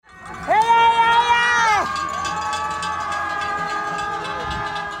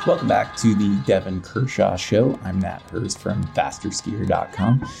Welcome back to the Devon Kershaw Show. I'm Nat Hurst from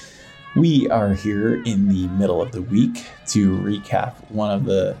fasterskier.com. We are here in the middle of the week to recap one of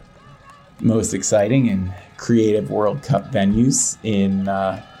the most exciting and creative World Cup venues in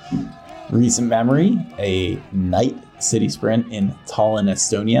recent memory, a night city sprint in Tallinn,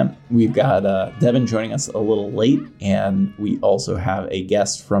 Estonia. We've got Devon joining us a little late, and we also have a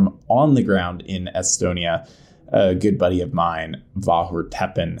guest from on the ground in Estonia, a good buddy of mine, Vahur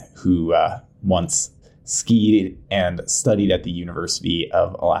Teppan, who once skied and studied at the University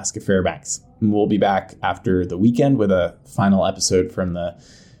of Alaska Fairbanks. We'll be back after the weekend with a final episode from the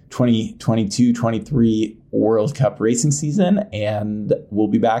 2022-23 World Cup racing season, and we'll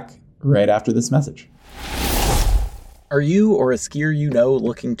be back right after this message. Are you or a skier you know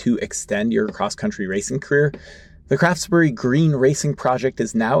looking to extend your cross-country racing career? The Craftsbury Green Racing Project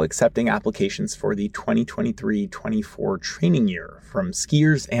is now accepting applications for the 2023-24 training year from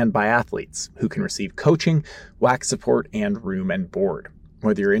skiers and biathletes who can receive coaching, WAC support, and room and board.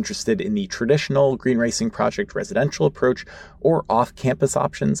 Whether you're interested in the traditional Green Racing Project residential approach or off-campus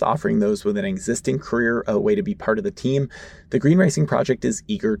options offering those with an existing career a way to be part of the team, the Green Racing Project is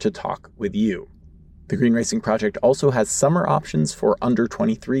eager to talk with you. The Green Racing Project also has summer options for under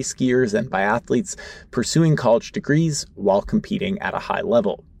 23 skiers and biathletes pursuing college degrees while competing at a high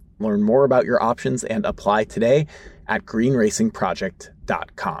level. Learn more about your options and apply today at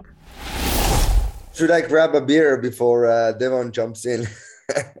greenracingproject.com. Should I grab a beer before Devon jumps in?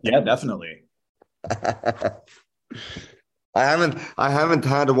 Yeah, definitely. I haven't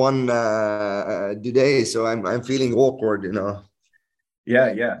had one today, so I'm feeling awkward, you know.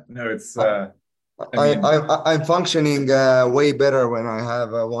 Yeah. No, it's. I'm functioning way better when I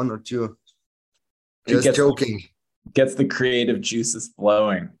have one or two. Just joking. Gets the creative juices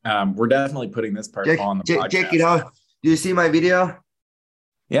flowing. We're definitely putting this part on the podcast. Check it out. Do you see my video?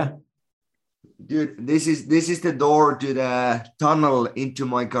 Yeah. Dude, this is the door to the tunnel into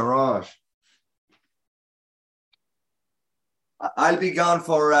my garage. I'll be gone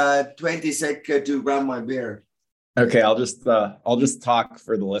for 20 seconds to grab my beer. Okay, I'll just talk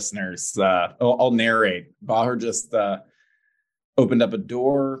for the listeners. I'll narrate. Vahur just opened up a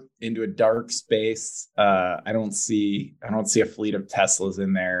door into a dark space. I don't see a fleet of Teslas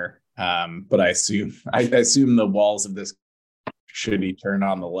in there, but I assume the walls of this, should he turn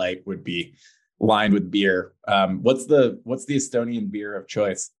on the light, would be lined with beer. What's the Estonian beer of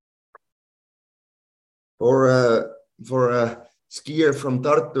choice? For a skier from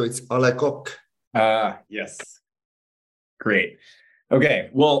Tartu, it's A Le Coq. Yes. Great. Okay.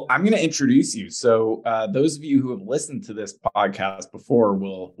 Well, I'm going to introduce you. So those of you who have listened to this podcast before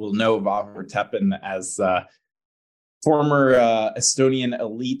will know Vahur Teppan as former Estonian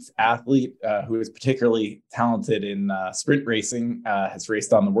elite athlete who is particularly talented in sprint racing, has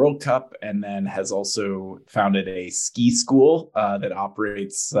raced on the World Cup, and then has also founded a ski school that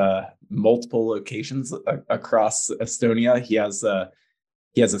operates multiple locations across Estonia. He has a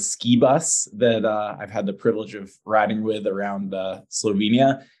ski bus that I've had the privilege of riding with around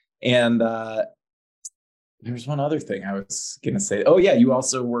Slovenia. And there's one other thing I was going to say. Oh, yeah, you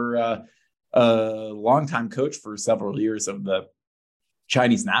also were a longtime coach for several years of the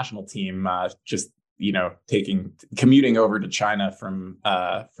Chinese national team, commuting over to China from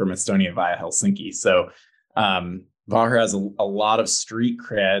Estonia via Helsinki. So Vahur has a lot of street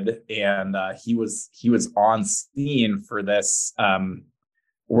cred, and he was on scene for this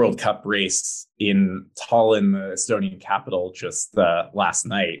World Cup race in Tallinn, the Estonian capital, just last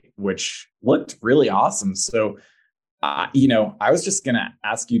night, which looked really awesome. So, I was just going to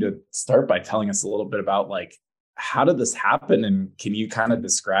ask you to start by telling us a little bit about, like, how did this happen? And can you kind of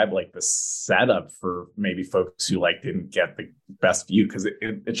describe, like, the setup for maybe folks who, like, didn't get the best view? Because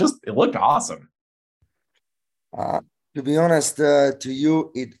it looked awesome. To be honest, to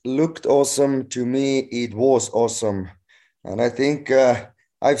you, it looked awesome. To me, it was awesome. And I think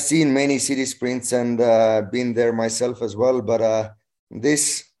I've seen many city sprints and been there myself as well. But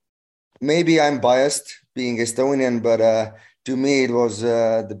this, maybe I'm biased being Estonian, but to me, it was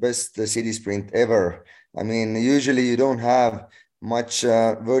the best city sprint ever. I mean, usually you don't have much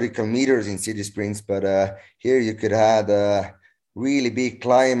vertical meters in city sprints, but here you could have a really big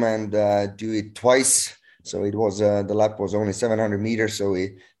climb and do it twice. So it was the lap was only 700 meters, so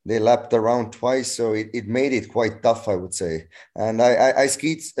they lapped around twice, so it made it quite tough, I would say. And I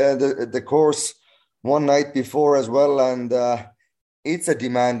skied the course one night before as well, and it's a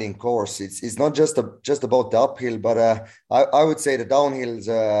demanding course. It's not just about the uphill, but I would say the downhills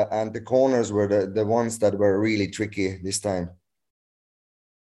and the corners were the ones that were really tricky this time.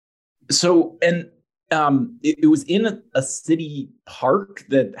 So, and it was in a city park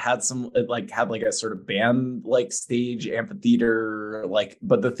that had like a sort of band like stage amphitheater, like,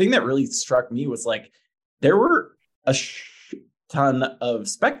 but the thing that really struck me was like there were a ton of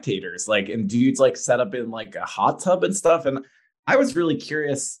spectators, like, and dudes like set up in like a hot tub and stuff. And I was really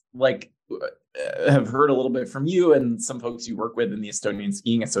curious, like, have heard a little bit from you and some folks you work with in the Estonian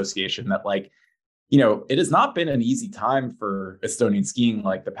Skiing Association that, like, you know, it has not been an easy time for Estonian skiing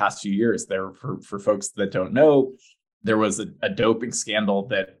like the past few years. There, for folks that don't know, there was a doping scandal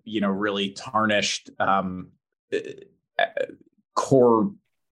that, you know, really tarnished core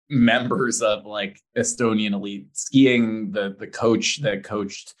members of like Estonian elite skiing. The coach that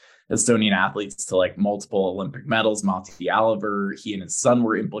coached Estonian athletes to like multiple Olympic medals, Matti Aliver, he and his son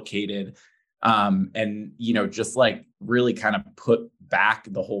were implicated. And, you know, just like really kind of put back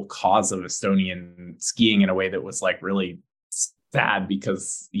the whole cause of Estonian skiing in a way that was like really sad,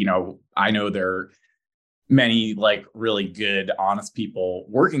 because, you know, I know there are many like really good, honest people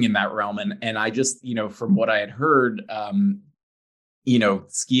working in that realm. And I just, you know, from what I had heard, you know,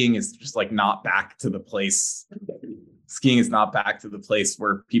 skiing is just like not back to the place. Skiing is not back to the place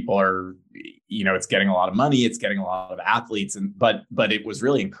where people are, you know, it's getting a lot of money, it's getting a lot of athletes, and but it was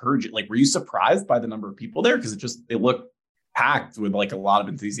really encouraging. Like, were you surprised by the number of people there? Because it looked packed with like a lot of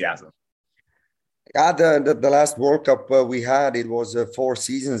enthusiasm. Yeah, the last World Cup we had, it was 4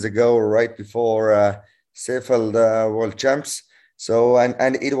 seasons ago, right before Seefeld World Champs. So and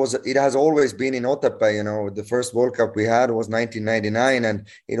it has always been in Otepää. You know, the first World Cup we had was 1999, and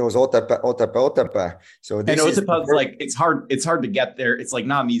it was Otepää. So this and Otepää's like it's hard to get there. It's like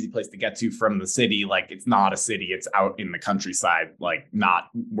not an easy place to get to from the city. Like, it's not a city. It's out in the countryside, like not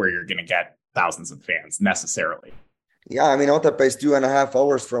where you're going to get thousands of fans necessarily. Yeah, I mean, Otepää is 2.5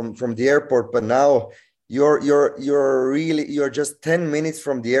 hours from the airport, but now you're just 10 minutes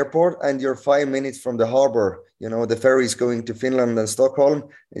from the airport, and you're 5 minutes from the harbor. You know, the ferry is going to Finland and Stockholm.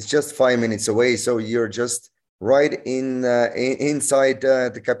 It's just 5 minutes away. So you're just right inside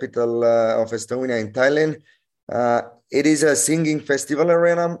the capital of Estonia, in Tallinn. It is a singing festival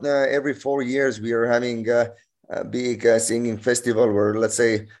arena. Every 4 years we are having a big singing festival where, let's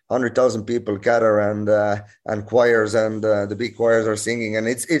say, 100,000 people gather, and choirs and the big choirs are singing, and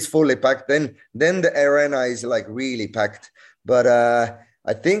it's fully packed. Then the arena is like really packed. But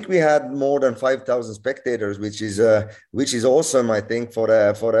I think we had more than 5,000 spectators, which is awesome. I think for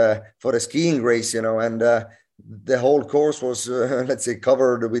a skiing race, you know, and the whole course was let's say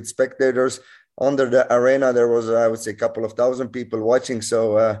covered with spectators. Under the arena there was, I would say, a couple of thousand people watching.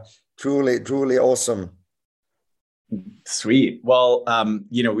 So truly awesome. Sweet. Well,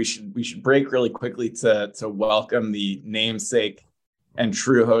 you know, we should break really quickly to welcome the namesake and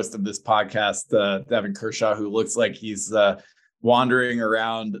true host of this podcast, Devon Kershaw, who looks like he's wandering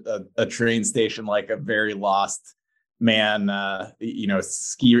around a train station like a very lost man, you know,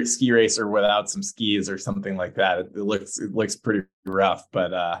 ski racer without some skis or something like that. It looks pretty rough,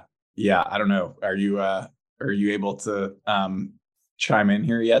 but yeah, I don't know. Are you able to chime in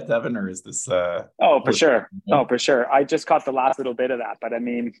here yet, Devon, or is this for sure. I just caught the last little bit of that, but I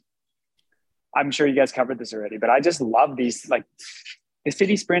mean, I'm sure you guys covered this already, but I just love these, like, the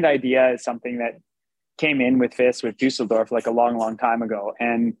city sprint idea is something that came in with FIS, with Dusseldorf, like a long time ago,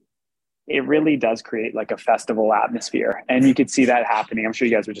 and it really does create like a festival atmosphere, and you could see that happening. I'm sure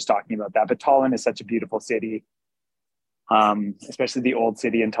you guys were just talking about that, but Tallinn is such a beautiful city. Especially the old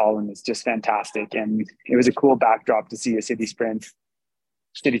city in Tallinn is just fantastic, and it was a cool backdrop to see a city sprint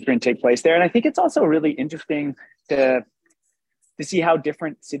take place there. And I think it's also really interesting to see how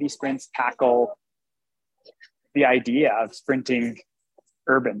different city sprints tackle the idea of sprinting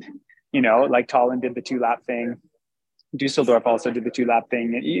urban. You know, like Tallinn did the 2-lap thing, Dusseldorf also did the 2-lap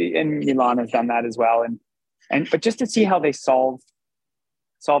thing, and Milan has done that as well. But just to see how they solve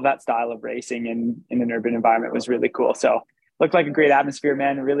that style of racing in an urban environment was really cool. So looked like a great atmosphere,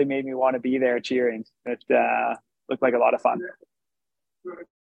 man. It really made me want to be there cheering. It looked like a lot of fun.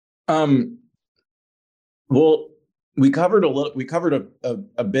 Well, we covered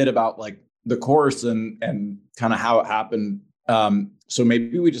a bit about like the course and kind of how it happened. So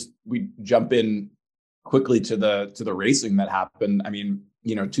maybe we jump in quickly to the racing that happened. I mean,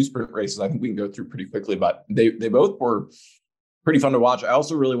 you know, 2 sprint races, I think we can go through pretty quickly, but they both were pretty fun to watch. I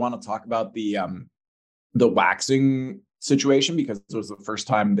also really want to talk about the waxing situation, because it was the first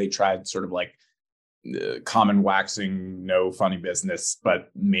time they tried sort of like common waxing, no funny business,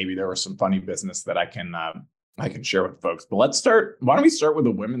 but maybe there was some funny business that I can share with folks. But why don't we start with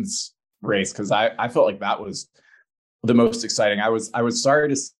the women's race? Because I felt like that was the most exciting. I was sorry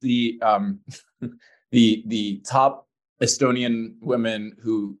to see the top Estonian women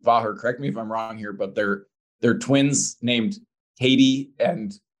who, Vahur, correct me if I'm wrong here, but they're twins named Katie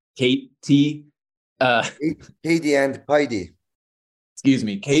and Katie. Katie and Heidi. Excuse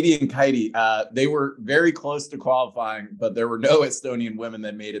me, Katie and Katie. They were very close to qualifying, but there were no Estonian women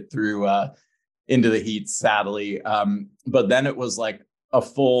that made it through into the heats, sadly. But then it was like a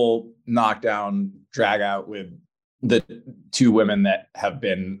full knockdown drag out with the two women that have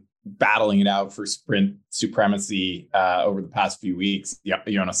been battling it out for sprint supremacy over the past few weeks,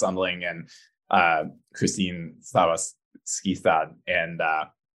 Jonna Sundling and Christine Stavas-Skistad. And I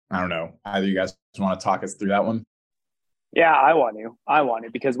don't know, either you guys want to talk us through that one? Yeah, I want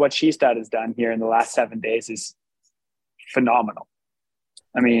to, because what Skistad has done here in the last 7 days is phenomenal.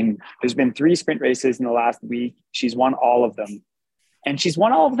 I mean, there's been 3 sprint races in the last week. She's won all of them. And she's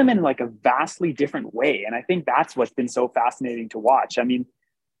won all of them in like a vastly different way. And I think that's what's been so fascinating to watch. I mean,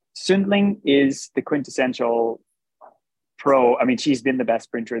 Sundling is the quintessential pro. I mean, she's been the best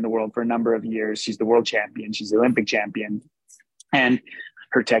sprinter in the world for a number of years. She's the world champion. She's the Olympic champion. And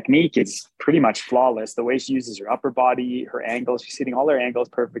her technique is pretty much flawless. The way she uses her upper body, her angles, she's hitting all her angles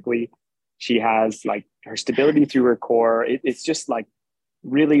perfectly. She has like her stability through her core. It's just like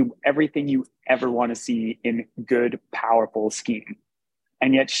really everything you ever want to see in good, powerful skiing.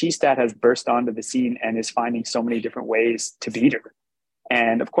 And yet Skistad has burst onto the scene and is finding so many different ways to beat her.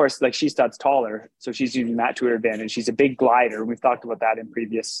 And of course, like Skistad's taller, so she's using that to her advantage. She's a big glider. We've talked about that in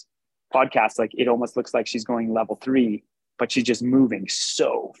previous podcasts. Like it almost looks like she's going level 3, but she's just moving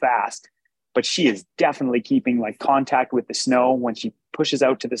so fast. But she is definitely keeping like contact with the snow. When she pushes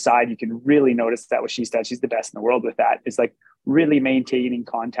out to the side, you can really notice that with Skistad, she's the best in the world with that. It's like really maintaining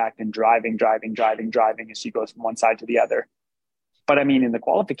contact and driving as she goes from one side to the other. But I mean, in the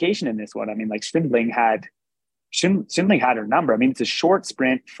qualification in this one, I mean, like Sundling had her number. I mean, it's a short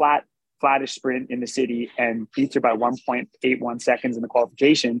sprint, flattish sprint in the city, and beats her by 1.81 seconds in the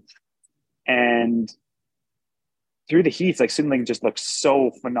qualification. And through the heats, like Sundling just looked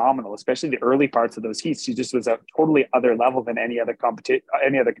so phenomenal, especially the early parts of those heats. She just was a totally other level than any other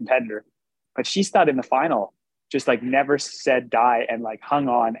competitor. But Skistad in the final just like never said die and like hung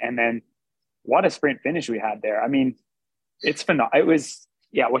on. And then what a sprint finish we had there. I mean, it's phenomenal. It was,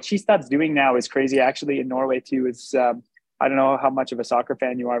 yeah, what Skistad's doing now is crazy. Actually, in Norway too, is I don't know how much of a soccer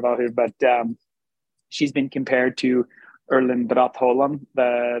fan you are, Vahur, but she's been compared to Erlend Braut Haaland,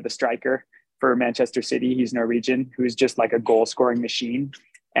 the striker for Manchester City. He's Norwegian, who's just like a goal scoring machine,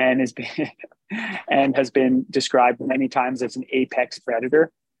 and has been described many times as an apex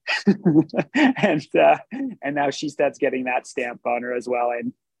predator. and now Skistad's getting that stamp on her as well.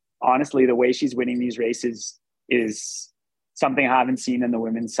 And honestly, the way she's winning these races is something I haven't seen in the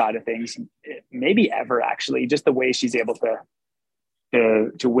women's side of things, maybe ever, actually. Just the way she's able to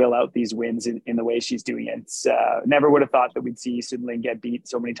will out these wins in the way she's doing it. It's, never would have thought that we'd see Sundling get beat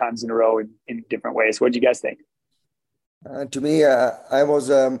so many times in a row in different ways. What do you guys think? To me, I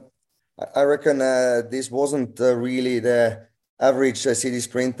reckon this wasn't really the average city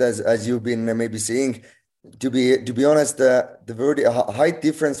sprint as you've been maybe seeing. To be honest, the height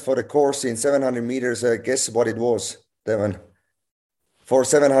difference for the course in 700 meters, guess what it was, Devon? For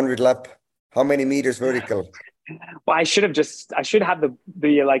 700 lap, how many meters vertical? Well, I should have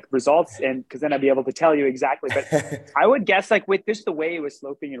the like results, and because then I'd be able to tell you exactly. But I would guess like with just the way it was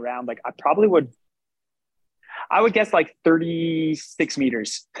sloping around, like I would guess like 36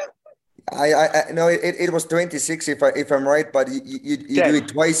 meters. I no, it was 26 if I'm right, but you do it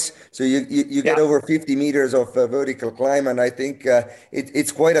twice, so you get over 50 meters of vertical climb, and I think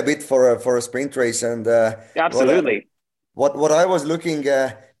it's quite a bit for a sprint race. And absolutely, what I was looking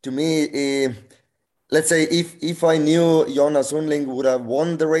to me. Let's say if I knew Jonna Sundling would have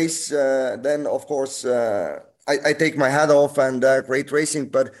won the race, then of course I take my hat off and great racing.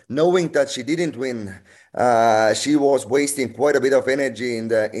 But knowing that she didn't win, she was wasting quite a bit of energy in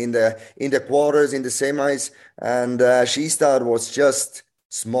the quarters, in the semis, and Skistad was just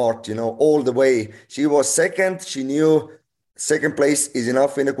smart, all the way. She was second. She knew second place is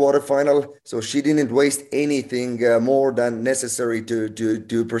enough in the quarterfinal, so she didn't waste anything more than necessary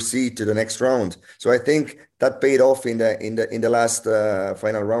to proceed to the next round. So I think that paid off in the last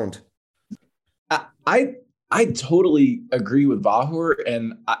final round. I totally agree with Vahur,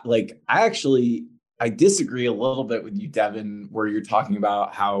 and I disagree a little bit with you, Devon, where you're talking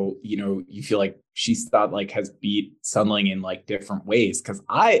about how you feel like Skistad like has beat Sundling in like different ways. Because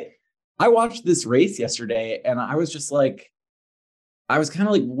I watched this race yesterday, and I was just like. I was kind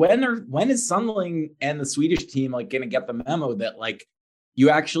of like, when is Sundling and the Swedish team like going to get the memo that like you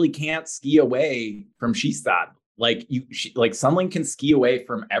actually can't ski away from Skistad? Like Sundling can ski away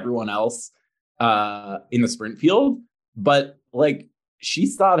from everyone else in the sprint field, But like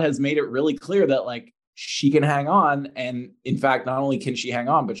Shistad has made it really clear that like she can hang on. And in fact, not only can she hang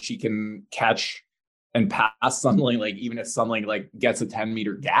on, but she can catch and pass Sundling, like even if Sundling like gets a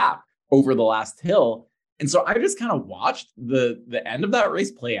 10-meter gap over the last hill. And so I just kind of watched the end of that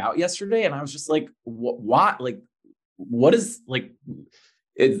race play out yesterday. And I was just like, what? Like, what is like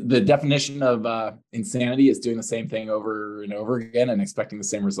the definition of insanity is doing the same thing over and over again and expecting the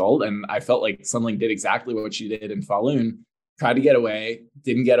same result. And I felt like Sundling did exactly what she did in Falun, tried to get away,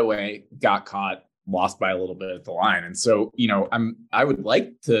 didn't get away, got caught, lost by a little bit at the line. And so, you know, I would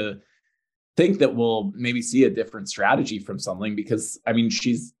like to think that we'll maybe see a different strategy from Sundling, because I mean,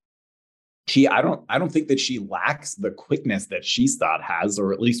 I don't think that she lacks the quickness that Shistad has,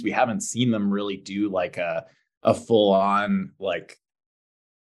 or at least we haven't seen them really do like a full on like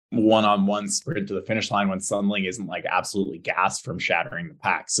one-on-one sprint to the finish line when Sundling isn't like absolutely gassed from shattering the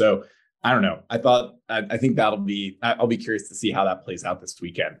pack. So I don't know. I think I'll be curious to see how that plays out this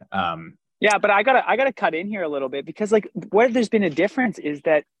weekend. Yeah, but I gotta cut in here a little bit, because like where there's been a difference is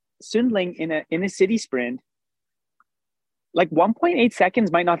that Sundling in a city sprint, like 1.8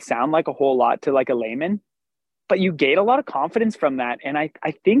 seconds might not sound like a whole lot to like a layman, but you gain a lot of confidence from that. And I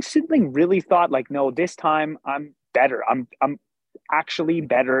think Sundling really thought like, no, this time I'm better. I'm actually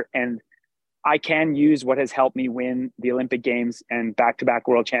better, and I can use what has helped me win the Olympic Games and back-to-back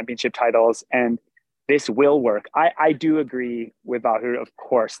world championship titles, and this will work. I do agree with Vahur, of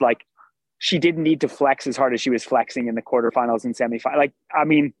course. Like, she didn't need to flex as hard as she was flexing in the quarterfinals and semifinals. Like, I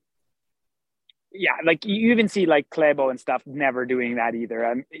mean, yeah, like you even see like Klebo and stuff never doing that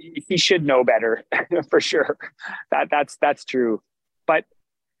either. He should know better for sure. That's true. But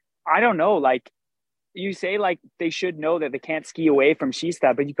I don't know, like, you say like they should know that they can't ski away from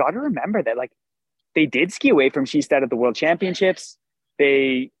Shistad, but you got to remember that like they did ski away from Shistad at the World Championships.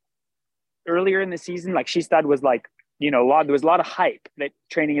 They earlier in the season, like Shistad was like, you know, there was a lot of hype that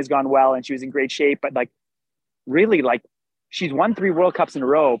training has gone well and she was in great shape, but like really like she's won 3 World Cups in a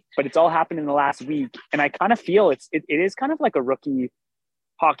row, but it's all happened in the last week. And I kind of feel it is kind of like a rookie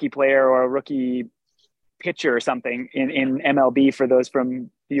hockey player or a rookie pitcher or something in MLB for those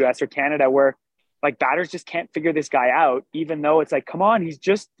from the US or Canada, where like batters just can't figure this guy out, even though it's like, come on, he's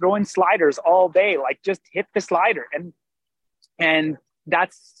just throwing sliders all day. Like, just hit the slider. And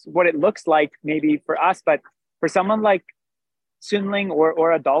that's what it looks like maybe for us. But for someone like Sundling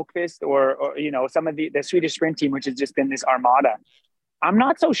or a Dahlqvist or you know, some of the Swedish sprint team, which has just been this armada, I'm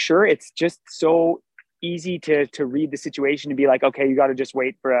not so sure it's just so easy to read the situation and be like, okay, you got to just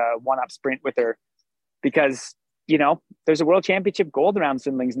wait for a one-up sprint with her. Because, you know, there's a world championship gold around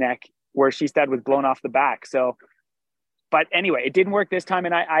Sundling's neck where Shistad was blown off the back. So, but anyway, it didn't work this time.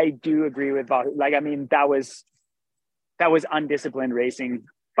 And I do agree with Vahur. Like, I mean, that was undisciplined racing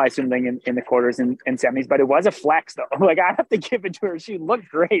by Sundling in the quarters and semis, but it was a flex though. Like, I have to give it to her. She looked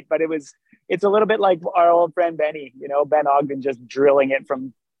great, but it's a little bit like our old friend Benny, you know, Ben Ogden just drilling it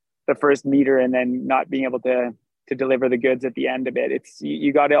from the first meter and then not being able to deliver the goods at the end of it.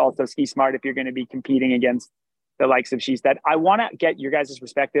 You got to also ski smart if you're going to be competing against the likes of Shistad. I want to get your guys'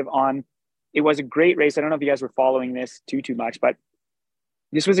 perspective on, it was a great race. I don't know if you guys were following this too much, but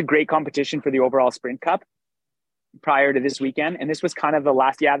this was a great competition for the overall sprint cup prior to this weekend. And this was kind of the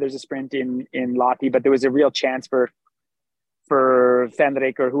last, there's a sprint in Lahti, but there was a real chance for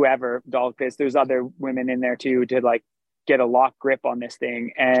Fenrik or whoever, Dahlqvist. There's other women in there too, to like get a lock grip on this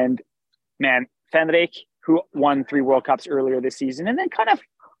thing. And man, Fenrik, who won 3 World Cups earlier this season and then kind of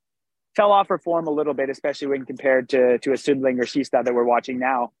fell off her form a little bit, especially when compared to a Sundling or Shistad that we're watching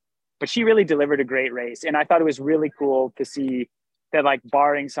now. But she really delivered a great race. And I thought it was really cool to see that, like,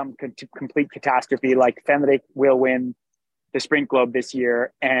 barring some complete catastrophe, like Fenrik will win the Sprint Globe this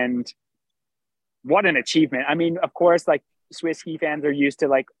year. And what an achievement. I mean, of course, like, Swiss ski fans are used to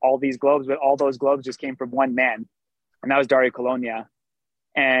like all these globes, but all those globes just came from one man. And that was Dario Colonia.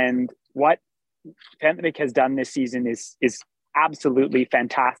 And what Fenrik has done this season is absolutely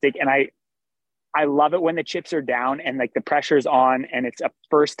fantastic. And I love it when the chips are down and like the pressure's on and it's a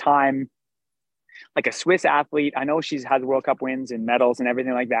first time, like a Swiss athlete. I know she's had World Cup wins and medals and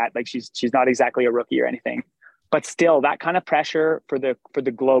everything like that. Like she's not exactly a rookie or anything, but still that kind of pressure for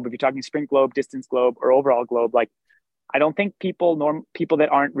the globe, if you're talking sprint globe, distance globe, or overall globe, like I don't think people that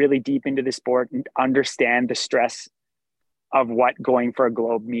aren't really deep into the sport understand the stress of what going for a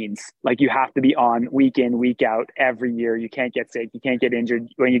globe means. Like, you have to be on week in, week out every year. You can't get sick. You can't get injured.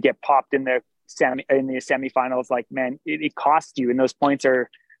 When you get popped in the semifinals, like, man, it costs you. And those points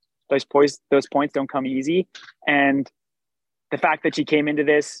don't come easy. And the fact that she came into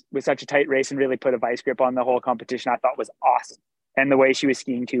this with such a tight race and really put a vice grip on the whole competition, I thought was awesome. And the way she was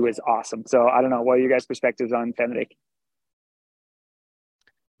skiing too was awesome. So I don't know, what are your guys' perspectives on Fenrik?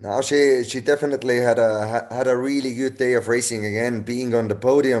 Now she definitely had a really good day of racing again, being on the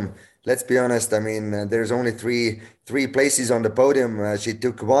podium. Let's be honest. I mean, there's only three places on the podium. She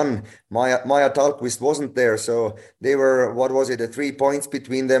took one. Maya Tallqvist wasn't there, so they were, what was it, 3 points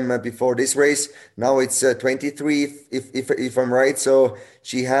between them before this race. Now it's 23, if I'm right. So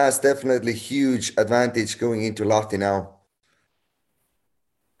she has definitely huge advantage going into Lahti now.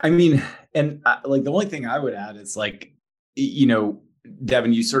 I mean, and like the only thing I would add is like,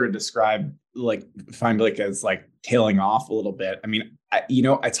 Devon, you sort of described like Feinblick as like tailing off a little bit. I mean,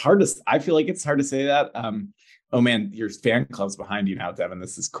 it's hard to, I feel like it's hard to say that. Oh man, your fan club's behind you now, Devon.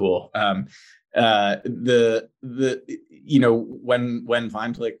 This is cool. When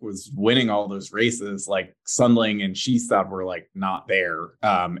Feinblick was winning all those races, like Sundling and Skistad were like not there.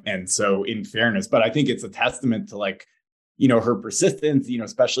 And so in fairness, but I think it's a testament to like, her persistence,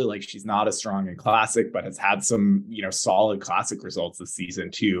 especially like she's not as strong in classic, but has had some, solid classic results this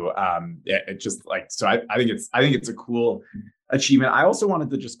season too. It just like, so I think it's a cool achievement. I also wanted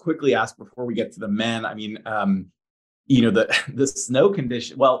to just quickly ask before we get to the men. I mean, the snow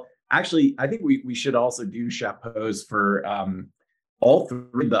condition. Well, actually, I think we should also do chapeaus for all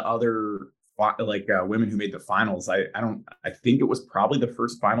three of the other women who made the finals. I think it was probably the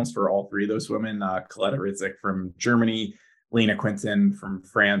first finals for all three of those women. Coletta Rizek from Germany, Lena Quinton from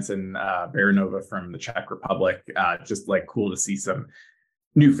France, and Baranova from the Czech Republic. Just like cool to see some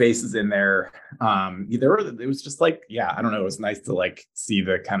new faces in there. It was just like, yeah, I don't know. It was nice to like see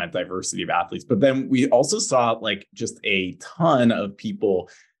the kind of diversity of athletes, but then we also saw like just a ton of people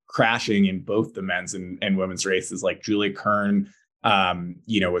crashing in both the men's and women's races. Like Julia Kern,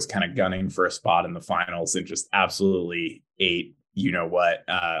 was kind of gunning for a spot in the finals and just absolutely ate,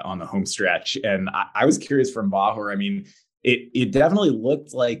 on the home stretch. And I was curious from Vahur. I mean, it definitely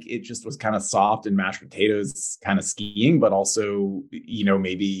looked like it just was kind of soft and mashed potatoes kind of skiing, but also,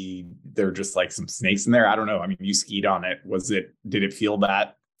 maybe there were just like some snakes in there. I don't know. I mean, you skied on it. Did it feel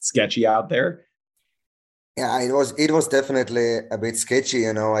that sketchy out there? Yeah, it was definitely a bit sketchy,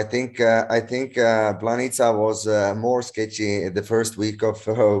 I think Planica was more sketchy the first week of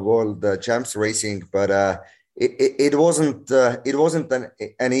World Champs racing, but it wasn't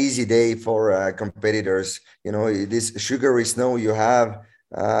an easy day for competitors. This sugary snow you have.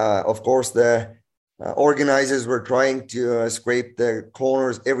 Of course, the organizers were trying to scrape the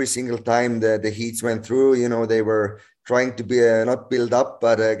corners every single time the heats went through. They were trying to be not build up,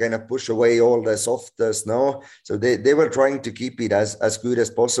 but kind of push away all the soft snow. So they were trying to keep it as good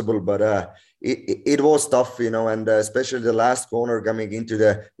as possible, but it was tough, and especially the last corner coming into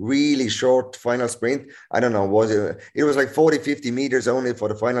the really short final sprint. I don't know, it was like 40-50 meters only for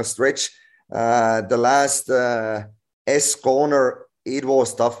the final stretch. The last S corner, it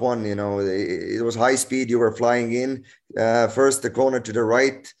was tough one, it was high speed. You were flying in first the corner to the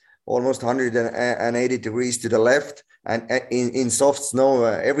right, almost 180 degrees to the left, and in soft snow,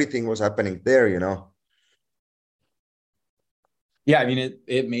 everything was happening there, Yeah, I mean,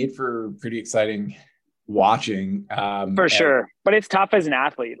 it made for pretty exciting watching. For sure. But it's tough as an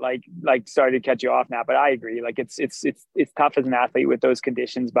athlete. Like sorry to cut you off now, but I agree. Like it's tough as an athlete with those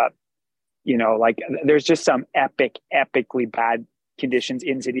conditions, but like there's just some epically bad conditions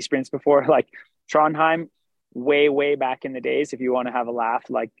in city sprints before. Like Trondheim, way back in the days, if you want to have a laugh,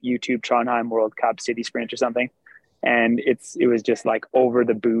 like YouTube Trondheim World Cup city sprint or something. And it was just like over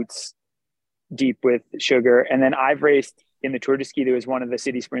the boots, deep with sugar. And then I've raced in the Tour de Ski. There was one of the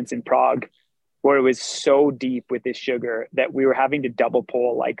city sprints in Prague where it was so deep with this sugar that we were having to double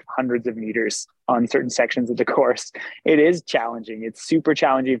pole like hundreds of meters on certain sections of the course. It is challenging. It's super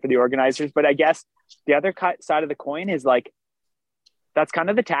challenging for the organizers. But I guess the other side of the coin is like, that's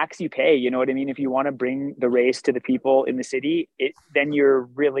kind of the tax you pay. You know what I mean? If you want to bring the race to the people in the city, then you're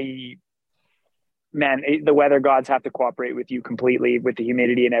really, the weather gods have to cooperate with you completely with the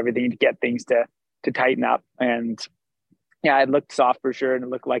humidity and everything to get things to tighten up. And yeah, it looked soft for sure. And it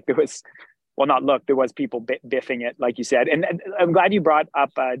looked like there was, there was people biffing it, like you said. And I'm glad you brought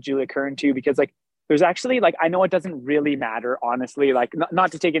up Julia Kern too, because like, there's actually like, I know it doesn't really matter, honestly, like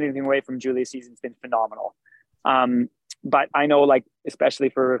not to take anything away from Julia's season. It's been phenomenal. But I know like, especially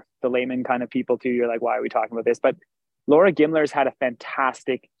for the layman kind of people too, you're like, why are we talking about this? But Laura Gimler's had a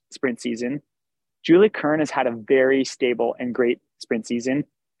fantastic sprint season. Julia Kern has had a very stable and great sprint season,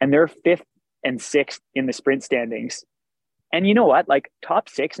 and they're 5th and 6th in the sprint standings. And you know what? Like top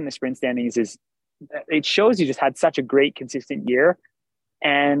 6 in the sprint standings it shows you just had such a great, consistent year.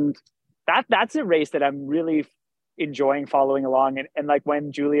 And that's a race that I'm really enjoying following along. And like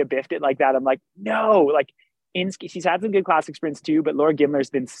when Julia biffed it like that, I'm like, no, like she's had some good classic sprints too, but Laura Gimler's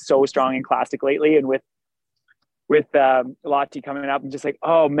been so strong in classic lately. And with with Lahti coming up, and just like,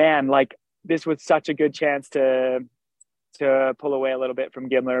 oh man, like this was such a good chance to pull away a little bit from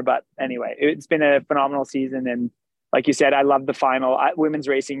Gimler. But anyway, it's been a phenomenal season, and like you said, I love the final. Women's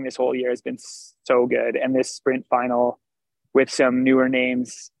racing this whole year has been so good, and this sprint final with some newer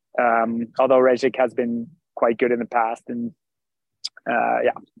names, although Rejic has been quite good in the past, and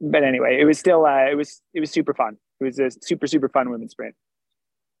yeah. But anyway, it was still it was super fun. It was a super fun women's sprint.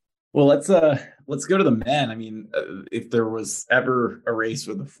 Well, let's go to the men. I mean, if there was ever a race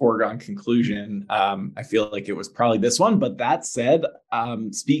with a foregone conclusion, I feel like it was probably this one. But that said,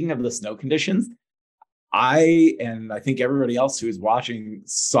 speaking of the snow conditions, I think everybody else who was watching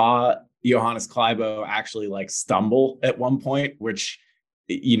saw Johannes Kleibo actually like stumble at one point, which,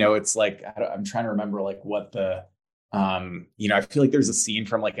 you know, it's like, I'm trying to remember like what the, you know, I feel like there's a scene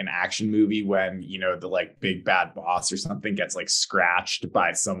from like an action movie when, you know, the like big bad boss or something gets like scratched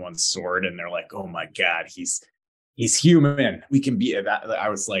by someone's sword and they're like, oh my God, he's human. We can be that. I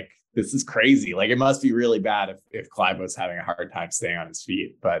was like, this is crazy. Like, it must be really bad if Kleibo's having a hard time staying on his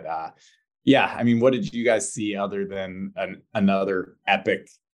feet. But yeah, I mean, what did you guys see other than another epic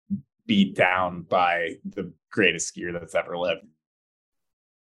beat down by the greatest skier that's ever lived?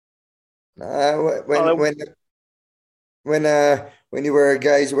 When you were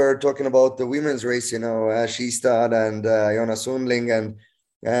guys were talking about the women's race, you know, Skistad and Jonas Sundling,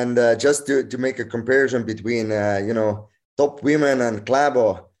 and just to make a comparison between you know, top women and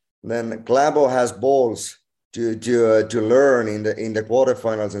Klæbo, then Klæbo has balls to learn in the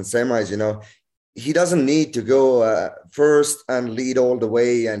quarterfinals and semis. You know, he doesn't need to go first and lead all the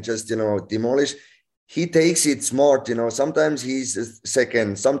way and just, you know, demolish. He takes it smart. You know, sometimes he's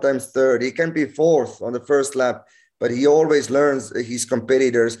second, sometimes third. He can be fourth on the first lap, but he always learns his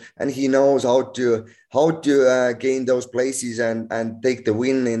competitors, and he knows how to gain those places and take the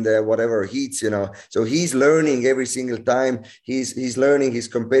win in the whatever heats, you know. So he's learning every single time. He's learning his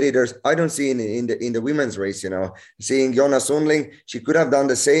competitors. I don't see in the women's race, you know, seeing Jonas Sundling, she could have done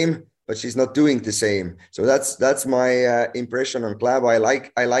the same, but she's not doing the same. So that's my impression on Klæbo.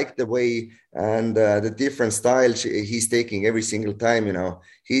 I like the way and the different style he's taking every single time. You know,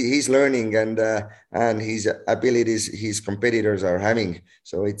 he's learning and his abilities his competitors are having.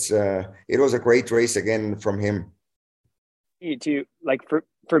 So it was a great race again from him. To like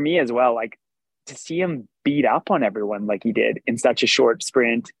for me as well, like to see him beat up on everyone like he did in such a short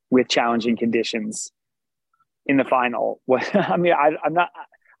sprint with challenging conditions in the final. I mean,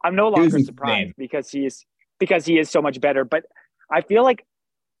 I'm no longer surprised because he is so much better. But I feel like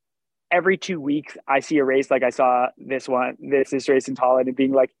every 2 weeks I see a race like I saw this race in Tallinn, and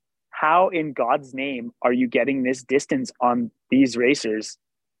being like, how in God's name are you getting this distance on these racers?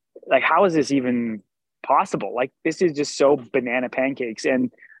 Like, how is this even possible? Like, this is just so banana pancakes.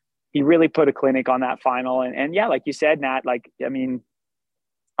 And he really put a clinic on that final. And yeah, like you said, Nat, like, I mean,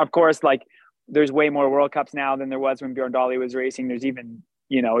 of course, like there's way more World Cups now than there was when Björn Dahley was racing. There's even,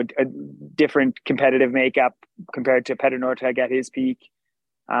 you know, a different competitive makeup compared to Petter Northug at his peak.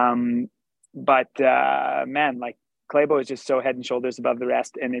 But man, like Klæbo is just so head and shoulders above the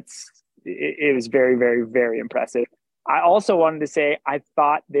rest, and it was very, very, very impressive. I also wanted to say I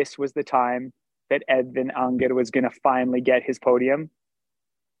thought this was the time that Edvin Anger was going to finally get his podium,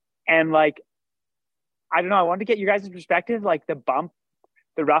 and like, I don't know, I wanted to get you guys' perspective, like the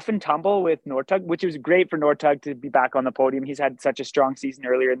rough and tumble with Northug, which was great for Northug to be back on the podium. He's had such a strong season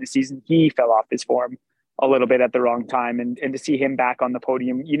earlier in the season. He fell off his form a little bit at the wrong time, and to see him back on the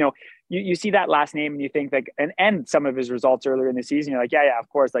podium, you know, you see that last name and you think like, and some of his results earlier in the season, you're like, yeah, of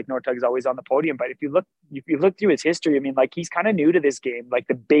course, like Northug is always on the podium. But if you look through his history, I mean, like he's kind of new to this game, like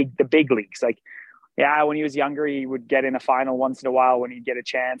the big leagues. Like, yeah, when he was younger, he would get in a final once in a while when he'd get a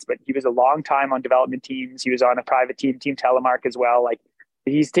chance, but he was a long time on development teams. He was on a private team Telemark as well. Like,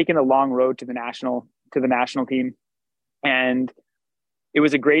 he's taken a long road to the national team, and it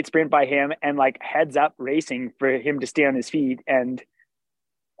was a great sprint by him, and like heads up racing for him to stay on his feet. And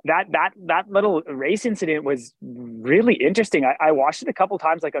that little race incident was really interesting. I watched it a couple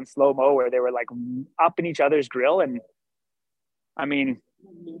times, like on slow-mo, where they were like up in each other's grill. And I mean,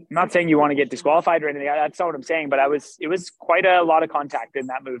 I'm not saying you want to get disqualified or anything. That's not what I'm saying, but it was quite a lot of contact in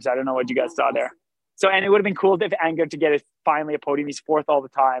that moves. I don't know what you guys saw there. So, and it would have been cool if Anger to get finally a podium. He's fourth all the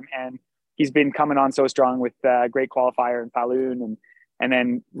time, and he's been coming on so strong with great qualifier in Falun, and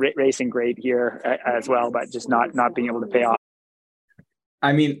then racing great here as well, but just not being able to pay off.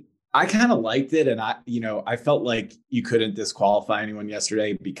 I mean, I kind of liked it, and I felt like you couldn't disqualify anyone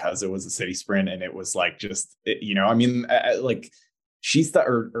yesterday because it was a city sprint, and it was like just, I mean, like Skistad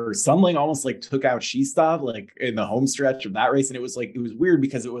or Sundling almost like took out Skistad like in the home stretch of that race, and it was weird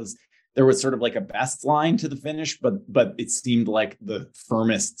because it was there was sort of like a best line to the finish, but it seemed like the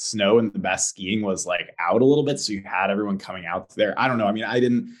firmest snow and the best skiing was like out a little bit. So you had everyone coming out there. I don't know. I mean, I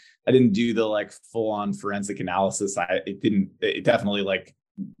didn't do the like full on forensic analysis. It definitely like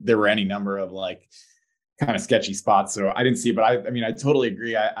there were any number of like kind of sketchy spots. So I didn't see it, but I mean, I totally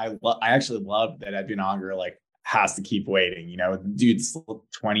agree. I actually love that Edwin Onger like has to keep waiting. You know, dude's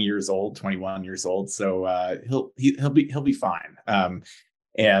 20 years old, 21 years old. So he'll be fine.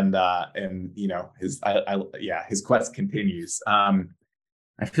 And you know, his quest continues. I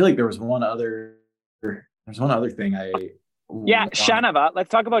feel like there's one other thing Shanava. Let's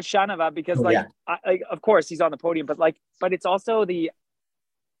talk about Shanava because of course he's on the podium, but it's also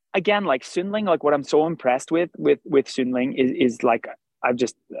again, like Sundling, like what I'm so impressed with Sundling is like, I'm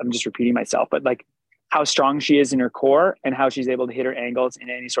just repeating myself, but like how strong she is in her core and how she's able to hit her angles in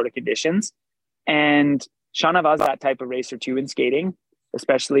any sort of conditions. And Shanava's that type of racer too in skating,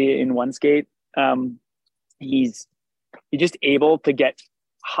 especially in one skate. He's just able to get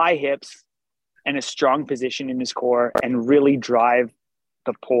high hips and a strong position in his core and really drive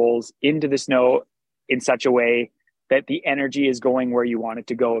the poles into the snow in such a way that the energy is going where you want it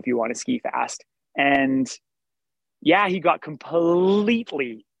to go if you want to ski fast. And yeah, he got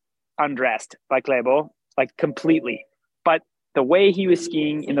completely undressed by Klæbo, like completely. But the way he was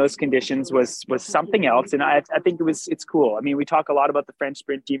skiing in those conditions was something else. And I think it's cool. I mean, we talk a lot about the French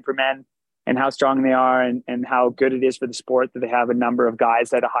sprint team for men and how strong they are and how good it is for the sport that they have a number of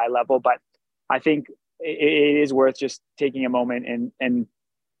guys at a high level. But I think it is worth just taking a moment and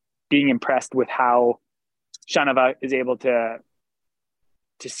being impressed with how Shanava is able to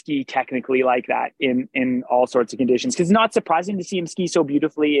ski technically like that in all sorts of conditions. Because it's not surprising to see him ski so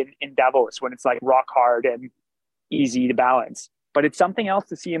beautifully in Davos when it's like rock hard and easy to balance. But it's something else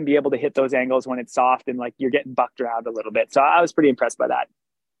to see him be able to hit those angles when it's soft and like you're getting bucked around a little bit. So I was pretty impressed by that.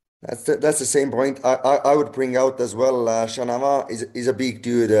 That's the same point I would bring out as well. Shanava is a big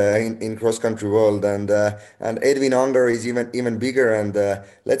dude in cross country world, and Edwin Unger is even bigger. And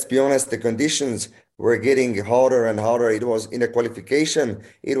let's be honest, the conditions were getting harder and harder. It was in the qualification,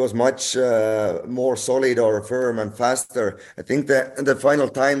 it was much more solid or firm and faster. I think that the final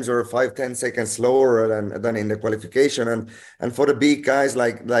times were 5-10 seconds slower than in the qualification. And for the big guys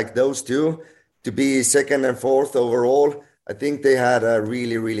like those two to be second and fourth overall, I think they had a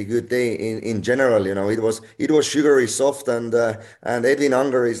really, really good day in general. You know, it was sugary soft, and Edwin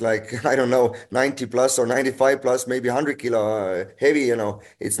Unger is like, I don't know, 90 plus or 95 plus, maybe 100 kilo heavy. You know,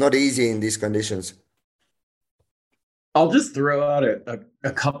 it's not easy in these conditions. I'll just throw out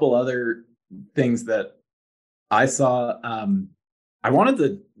a couple other things that I saw. I wanted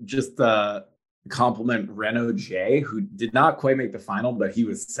to just compliment Renaud J, who did not quite make the final, but he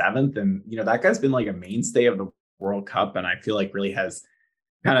was seventh. And, you know, that guy's been like a mainstay of the World Cup, and I feel like really has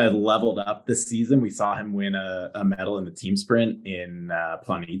kind of leveled up this season. We saw him win a medal in the team sprint in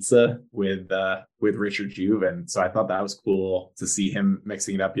Planica with Richard Juve, and so I thought that was cool to see him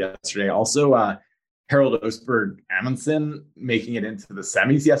mixing it up yesterday. Also, Harold Osberg Amundsen making it into the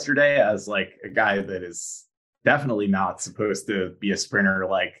semis yesterday as like a guy that is definitely not supposed to be a sprinter.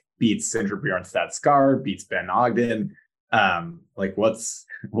 Like beats Sindre Bjornstad Skar, beats Ben Ogden. Like what's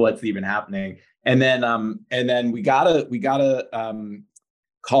even happening? And then we gotta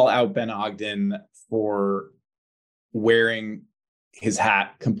call out Ben Ogden for wearing his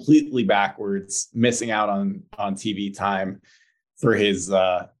hat completely backwards, missing out on TV time for his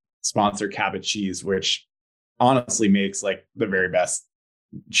sponsor Cabot Cheese, which honestly makes like the very best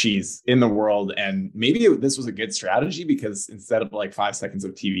cheese in the world. And maybe this was a good strategy, because instead of like 5 seconds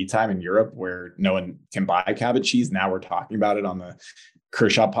of TV time in Europe where no one can buy Cabot Cheese, now we're talking about it on the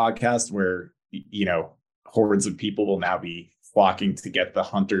Kershaw podcast, where, you know, hordes of people will now be flocking to get the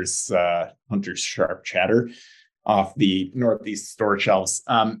Hunter's sharp cheddar off the Northeast store shelves.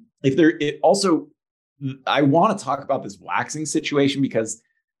 I want to talk about this waxing situation because,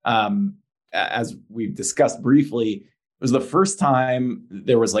 as we've discussed briefly, it was the first time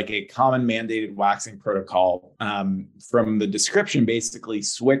there was like a common mandated waxing protocol. From the description, basically,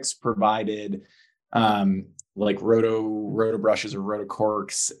 Swix provided like roto brushes or roto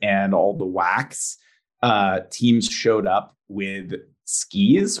corks and all the wax. Teams showed up with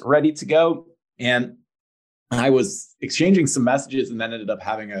skis ready to go, and I was exchanging some messages and then ended up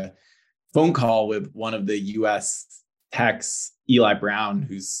having a phone call with one of the US techs, Eli Brown,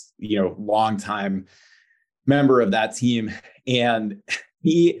 who's, you know, longtime member of that team, and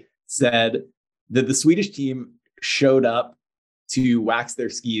he said that the Swedish team showed up to wax their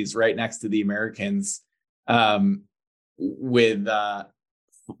skis right next to the Americans with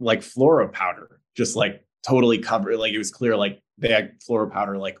like fluoro powder, just like totally covered. Like it was clear, like they had fluoro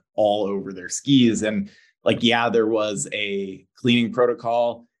powder like all over their skis. And like, yeah, there was a cleaning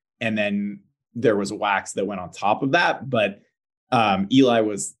protocol, and then there was a wax that went on top of that. But Eli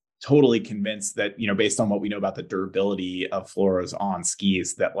was totally convinced that, based on what we know about the durability of fluoros on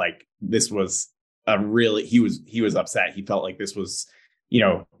skis, that like this was he was upset. He felt like this was,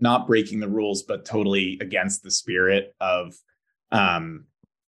 not breaking the rules, but totally against the spirit of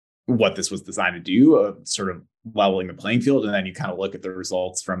what this was designed to do, of sort of leveling the playing field. And then you kind of look at the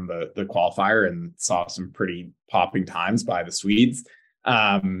results from the qualifier and saw some pretty popping times by the Swedes.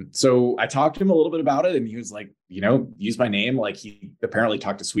 So I talked to him a little bit about it, and he was like, use my name. Like, he apparently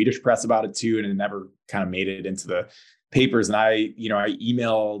talked to Swedish press about it too, and it never kind of made it into the papers. And I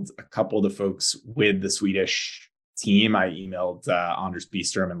emailed a couple of the folks with the Swedish team. I emailed Anders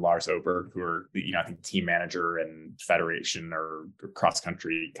Byström and Lars Oberg, who are, I think team manager and federation or cross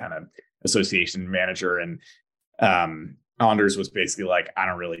country kind of association manager. And Anders was basically like, I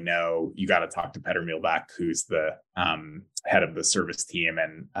don't really know. You got to talk to Petter Mielbach, who's the head of the service team.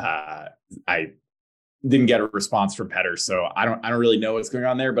 And I didn't get a response from Petter, so I don't really know what's going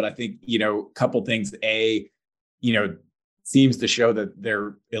on there. But I think, a couple things. Seems to show that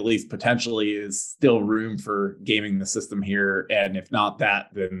there at least potentially is still room for gaming the system here. And if not that,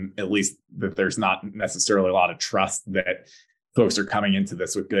 then at least that there's not necessarily a lot of trust that folks are coming into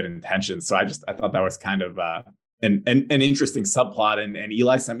this with good intentions. So I thought that was kind of an interesting subplot. And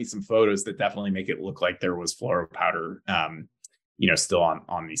Eli sent me some photos that definitely make it look like there was fluoro powder, still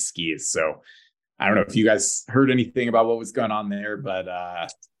on these skis. So I don't know if you guys heard anything about what was going on there, but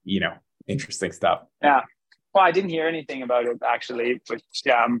interesting stuff. Yeah. Well, I didn't hear anything about it actually,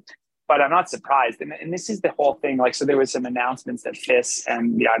 but I'm not surprised. And this is the whole thing. Like, so there was some announcements that FIS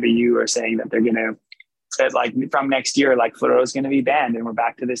and the IBU are saying that they're going to, that like from next year, like fluoro is going to be banned, and we're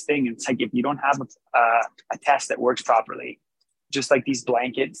back to this thing. And it's like, if you don't have a test that works properly, just like these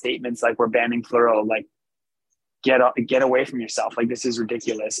blanket statements, like we're banning fluoro, like get away from yourself. Like, this is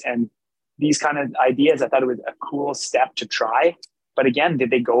ridiculous. And these kind of ideas, I thought it was a cool step to try. But again, did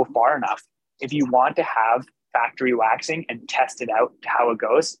they go far enough? If you want to have factory waxing and test it out how it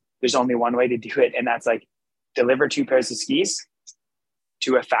goes, there's only one way to do it. And that's like deliver 2 pairs of skis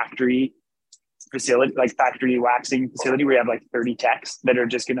to a factory facility, like factory waxing facility, where you have like 30 techs that are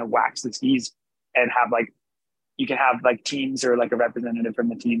just going to wax the skis, and have like, you can have like teams or like a representative from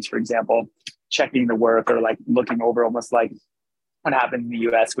the teams, for example, checking the work or like looking over, almost like what happened in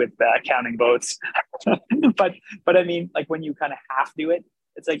the US with counting boats. but I mean, like when you kind of have to do it,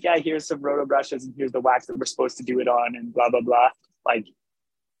 it's like, yeah, here's some roto brushes and here's the wax that we're supposed to do it on and blah, blah, blah. Like,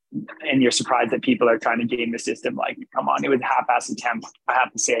 and you're surprised that people are trying to game the system. Like, come on, it was a half-assed attempt, I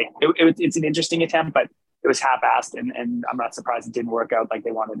have to say. It's an interesting attempt, but it was half-assed, and I'm not surprised it didn't work out like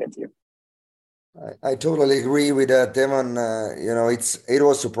they wanted it to. I totally agree with Devon. It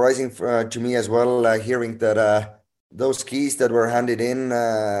was surprising to me as well, hearing that those skis that were handed in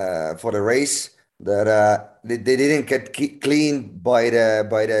for the race, that they didn't get cleaned by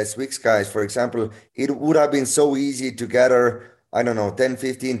the Swiss guys. For example, it would have been so easy to gather, I don't know, 10,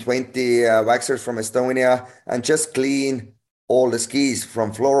 15, 20 waxers from Estonia and just clean all the skis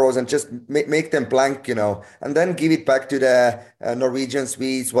from fluoros and just make them blank, and then give it back to the Norwegian,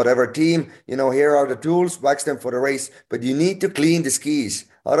 Swedes, whatever team, here are the tools, wax them for the race. But you need to clean the skis.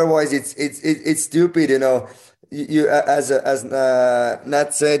 Otherwise, it's stupid, You as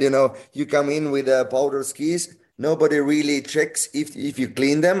Nat said, you come in with powder skis. Nobody really checks if you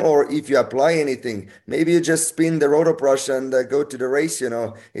clean them or if you apply anything. Maybe you just spin the rotor brush and go to the race.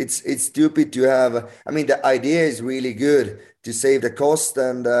 It's stupid to have. I mean, the idea is really good to save the cost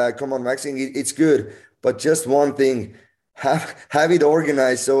and come on, waxing. It's good, but just one thing. Have it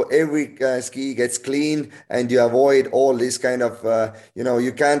organized so every ski gets clean and you avoid all this kind of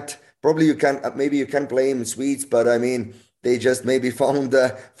maybe you can blame Swedes, but I mean, they just maybe found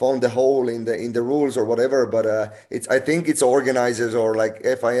the hole in the rules or whatever. But I think it's organizers or like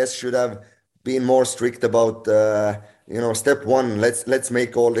FIS should have been more strict about step one. Let's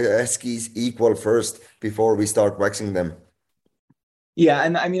make all the skis equal first before we start waxing them. Yeah,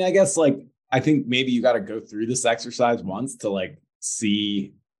 and I mean, I guess like I think maybe you got to go through this exercise once to like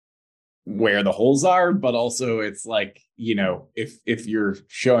see where the holes are, but also it's like, if you're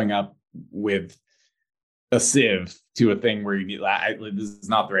showing up with a sieve to a thing where you need, this is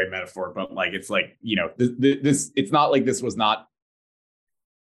not the right metaphor, but like, it's like, this, it's not like this was not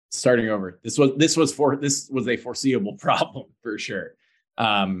starting over. This was a foreseeable problem for sure.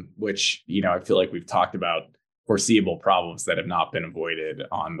 Which, I feel like we've talked about foreseeable problems that have not been avoided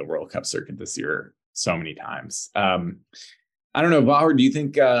on the World Cup circuit this year so many times. I don't know, Vahur, do you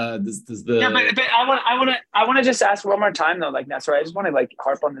think does the Yeah, but I want to just ask one more time though, like that's right. I just want to like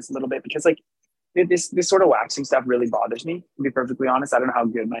harp on this a little bit because like this sort of waxing stuff really bothers me. To be perfectly honest, I don't know how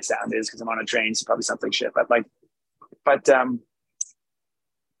good my sound is because I'm on a train, so probably sounds like shit. But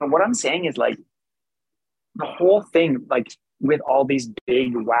what I'm saying is like the whole thing, like with all these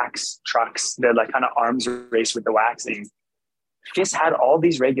big wax trucks, they're like kind of arms race with the waxing. FIS had all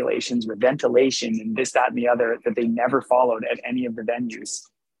these regulations with ventilation and this, that, and the other that they never followed at any of the venues.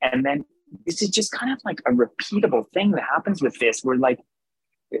 And then this is just kind of like a repeatable thing that happens with FIS where like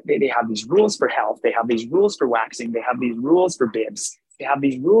they have these rules for health, they have these rules for waxing, they have these rules for bibs, they have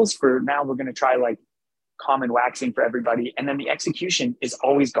these rules for now we're going to try like common waxing for everybody. And then the execution is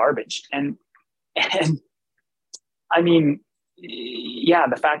always garbage. And I mean, yeah,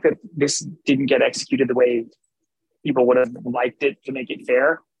 the fact that this didn't get executed the way people would have liked it to make it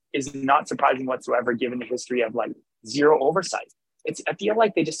fair is not surprising whatsoever, given the history of like zero oversight. I feel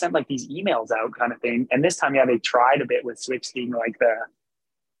like they just sent like these emails out kind of thing. And this time, yeah, they tried a bit with Swix being like the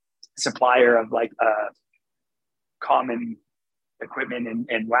supplier of like common equipment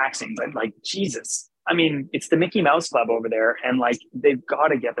and waxing, but like, Jesus. I mean, it's the Mickey Mouse Club over there, and like they've got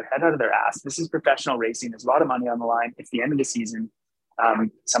to get their head out of their ass. This is professional racing. There's a lot of money on the line. It's the end of the season.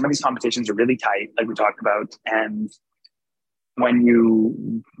 Some of these competitions are really tight, like we talked about. And when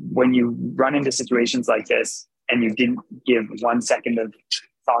you run into situations like this and you didn't give 1 second of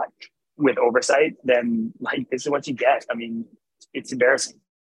thought with oversight, then like this is what you get. I mean, it's embarrassing.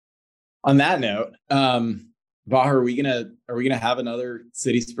 On that note, Vahur, are we gonna have another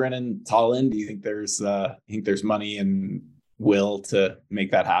city sprint in Tallinn? Do you think there's money and will to make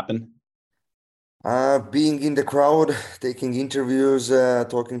that happen? Being in the crowd, taking interviews,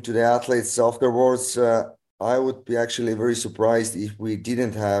 talking to the athletes afterwards, I would be actually very surprised if we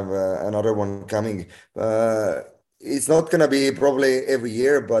didn't have another one coming. It's not going to be probably every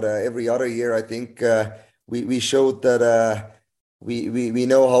year, but every other year, I think we showed that we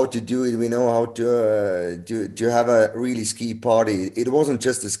know how to do it. We know how to have a really ski party. It wasn't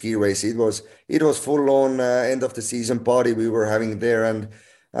just a ski race. It was full on end of the season party we were having there, and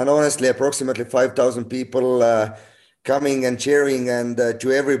honestly, approximately 5,000 people coming and cheering, and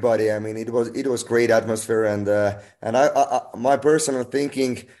to everybody. I mean, it was great atmosphere, and my personal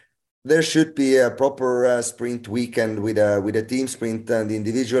thinking, there should be a proper sprint weekend with a team sprint and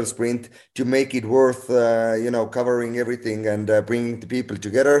individual sprint to make it worth covering everything and bringing the people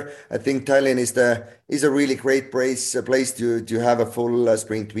together. I think Tallinn is a really great place to have a full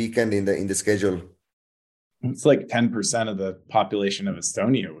sprint weekend in the schedule. It's like 10% of the population of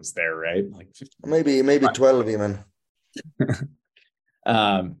Estonia was there, right? Like 50. Maybe 12 even.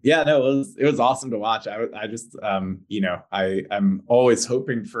 Yeah, no, it was awesome to watch. I just I'm always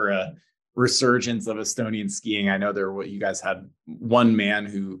hoping for a resurgence of Estonian skiing. I know you guys had one man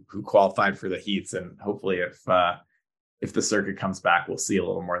who qualified for the heats, and hopefully if the circuit comes back, we'll see a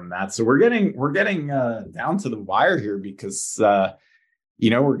little more than that. So we're getting down to the wire here because we're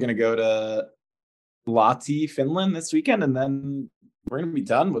going to go to Lahti, Finland this weekend, and then we're going to be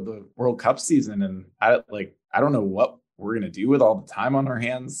done with the World Cup season. And I don't know what we're going to do with all the time on our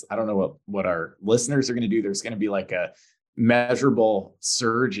hands. I don't know what our listeners are going to do. There's going to be like a measurable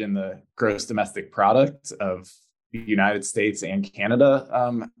surge in the gross domestic product of the United States and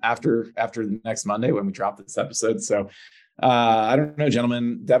Canada after the next Monday when we drop this episode. So I don't know,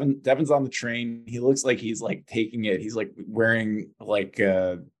 gentlemen. Devon's on the train. He looks like he's like taking it. He's like wearing like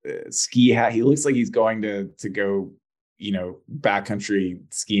a ski hat. He looks like he's going to go, backcountry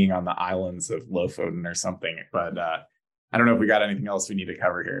skiing on the islands of Lofoten or something. But I don't know if we got anything else we need to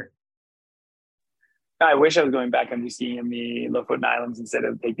cover here. I wish I was going backcountry skiing in the Lofoten Islands instead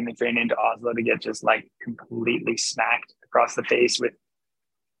of taking the train into Oslo to get just like completely smacked across the face with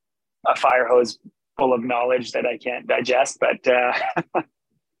a fire hose full of knowledge that I can't digest. But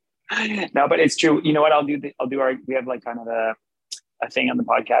no, but it's true. You know what I'll do? We have like kind of a thing on the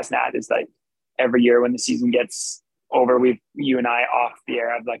podcast, Nat, is like every year when the season gets over, you and I off the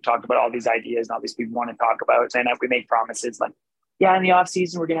air, I've like talked about all these ideas and all these people want to talk about. And we make promises like, yeah, in the off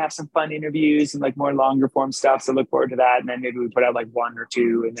season, we're going to have some fun interviews and like more longer form stuff. So look forward to that. And then maybe we put out like one or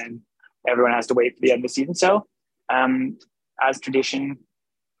two, and then everyone has to wait for the end of the season. So as a tradition,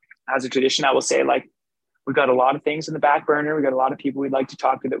 I will say like, we've got a lot of things in the back burner. We've got a lot of people we'd like to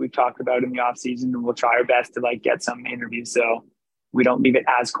talk to that we've talked about in the off season, and we'll try our best to like get some interviews. So we don't leave it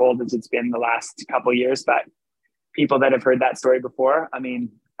as cold as it's been the last couple of years, but people that have heard that story before, I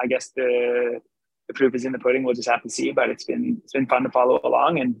mean, I guess the proof is in the pudding. We'll just have to see, but it's been fun to follow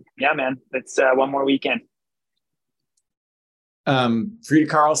along. And yeah, man, it's one more weekend.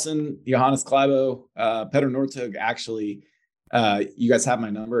 Frida Karlsson, Johannes Klæbo, Petter Northug actually You guys have my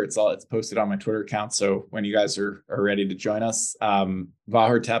number. It's posted on my Twitter account. So when you guys are ready to join us, Vahur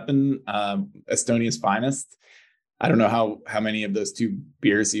Teppan, Estonia's finest. I don't know how many of those 2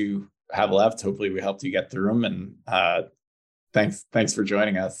 beers you have left. Hopefully we helped you get through them. And thanks for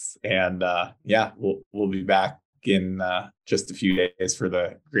joining us. And we'll be back in just a few days for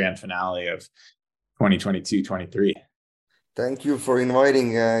the grand finale of 2022-23. Thank you for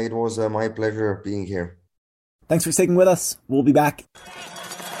inviting. It was my pleasure being here. Thanks for sticking with us. We'll be back.